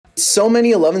So many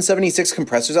 1176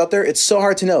 compressors out there, it's so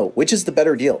hard to know which is the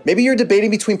better deal. Maybe you're debating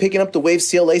between picking up the Wave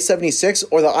CLA 76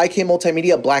 or the IK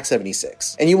Multimedia Black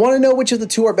 76, and you want to know which of the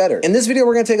two are better. In this video,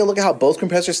 we're going to take a look at how both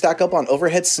compressors stack up on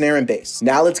overhead, snare, and bass.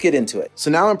 Now let's get into it. So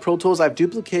now in Pro Tools, I've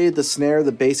duplicated the snare,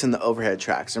 the bass, and the overhead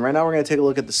tracks, and right now we're going to take a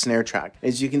look at the snare track.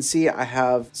 As you can see, I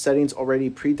have settings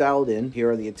already pre-dialed in. Here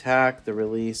are the attack, the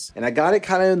release, and I got it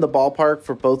kind of in the ballpark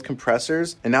for both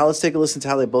compressors. And now let's take a listen to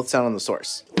how they both sound on the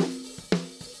source.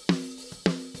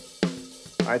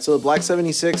 Alright, so the Black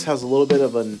 76 has a little bit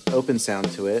of an open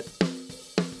sound to it.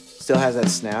 Still has that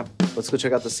snap. Let's go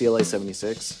check out the CLA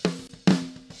 76.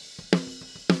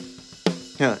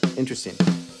 Huh, interesting.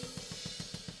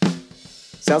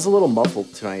 Sounds a little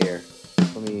muffled to my ear.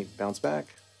 Let me bounce back.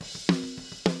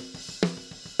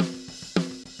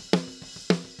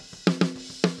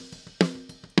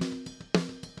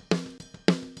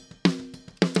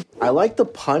 I like the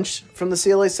punch from the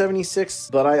CLA 76,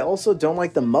 but I also don't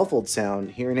like the muffled sound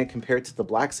hearing it compared to the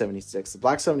Black 76. The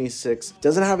Black 76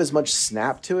 doesn't have as much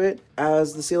snap to it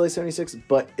as the CLA 76,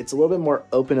 but it's a little bit more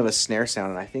open of a snare sound,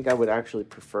 and I think I would actually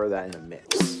prefer that in a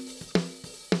mix.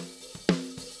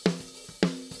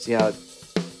 See how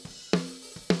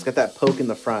it's got that poke in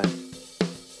the front,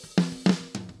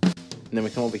 and then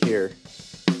we come over here.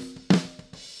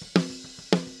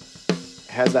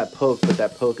 It has that poke, but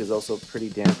that poke is also pretty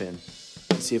dampened.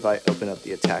 Let's see if I open up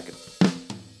the attack.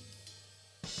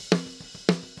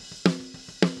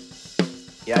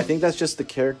 Yeah, I think that's just the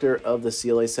character of the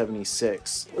CLA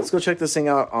 76. Let's go check this thing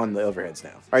out on the overheads now.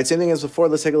 All right, same thing as before.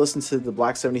 Let's take a listen to the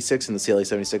Black 76 and the CLA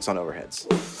 76 on overheads.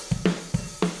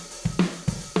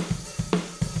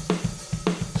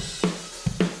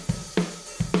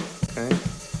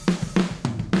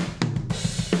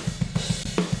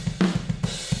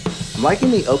 I'm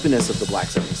liking the openness of the Black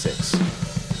 76.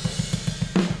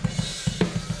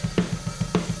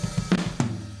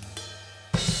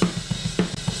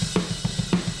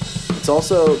 It's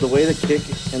also, the way the kick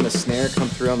and the snare come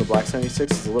through on the Black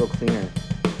 76 is a little cleaner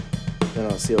than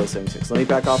on the CLA 76. Let me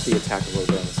back off the attack a little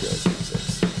bit on the CLA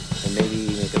 76 and maybe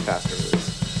make a faster release.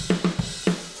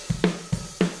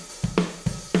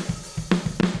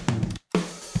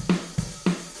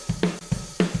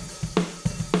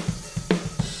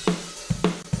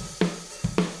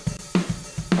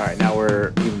 All right, now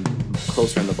we're even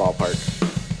closer in the ballpark.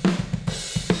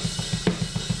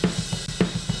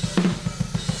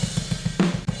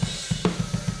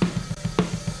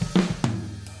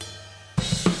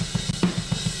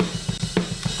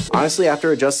 Honestly,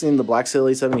 after adjusting the Black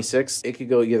CLA 76, it could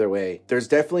go either way. There's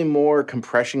definitely more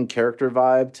compression character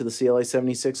vibe to the CLA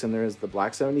 76 than there is the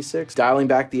Black 76. Dialing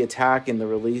back the attack and the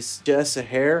release just a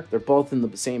hair, they're both in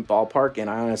the same ballpark, and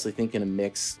I honestly think in a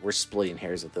mix, we're splitting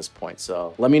hairs at this point.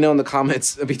 So let me know in the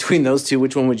comments between those two,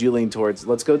 which one would you lean towards?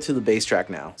 Let's go to the bass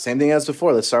track now. Same thing as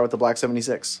before, let's start with the Black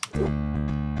 76.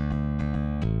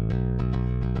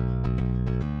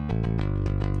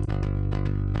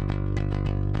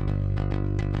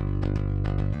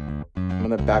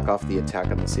 I'm gonna back off the attack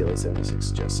on the CLA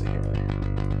 76 just a hair.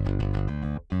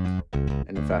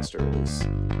 And a faster release.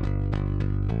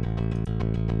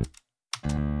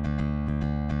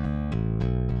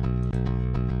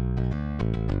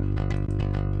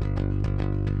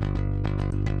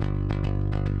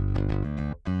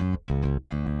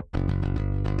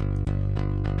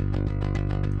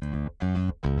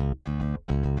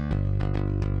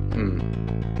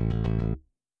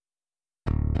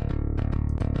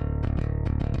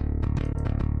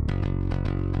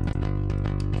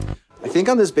 I think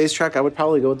on this bass track, I would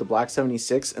probably go with the Black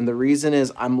 76, and the reason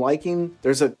is I'm liking,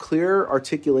 there's a clear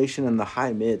articulation in the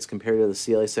high mids compared to the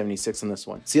CLA 76 on this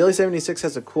one. CLA 76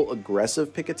 has a cool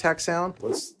aggressive pick attack sound.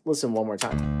 Let's listen one more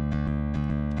time.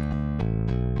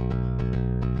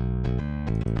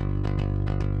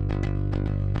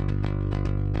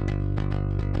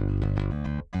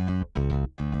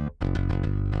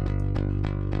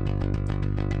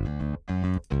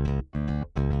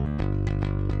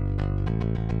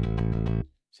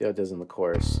 See how it does in the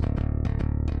chorus.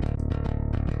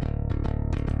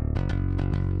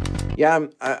 Yeah,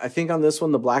 I think on this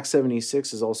one, the Black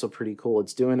 76 is also pretty cool.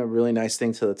 It's doing a really nice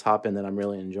thing to the top end that I'm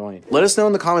really enjoying. Let us know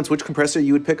in the comments which compressor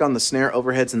you would pick on the snare,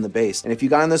 overheads, and the bass. And if you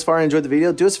got in this far and enjoyed the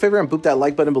video, do us a favor and boop that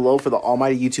like button below for the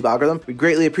almighty YouTube algorithm. We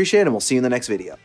greatly appreciate it, and we'll see you in the next video.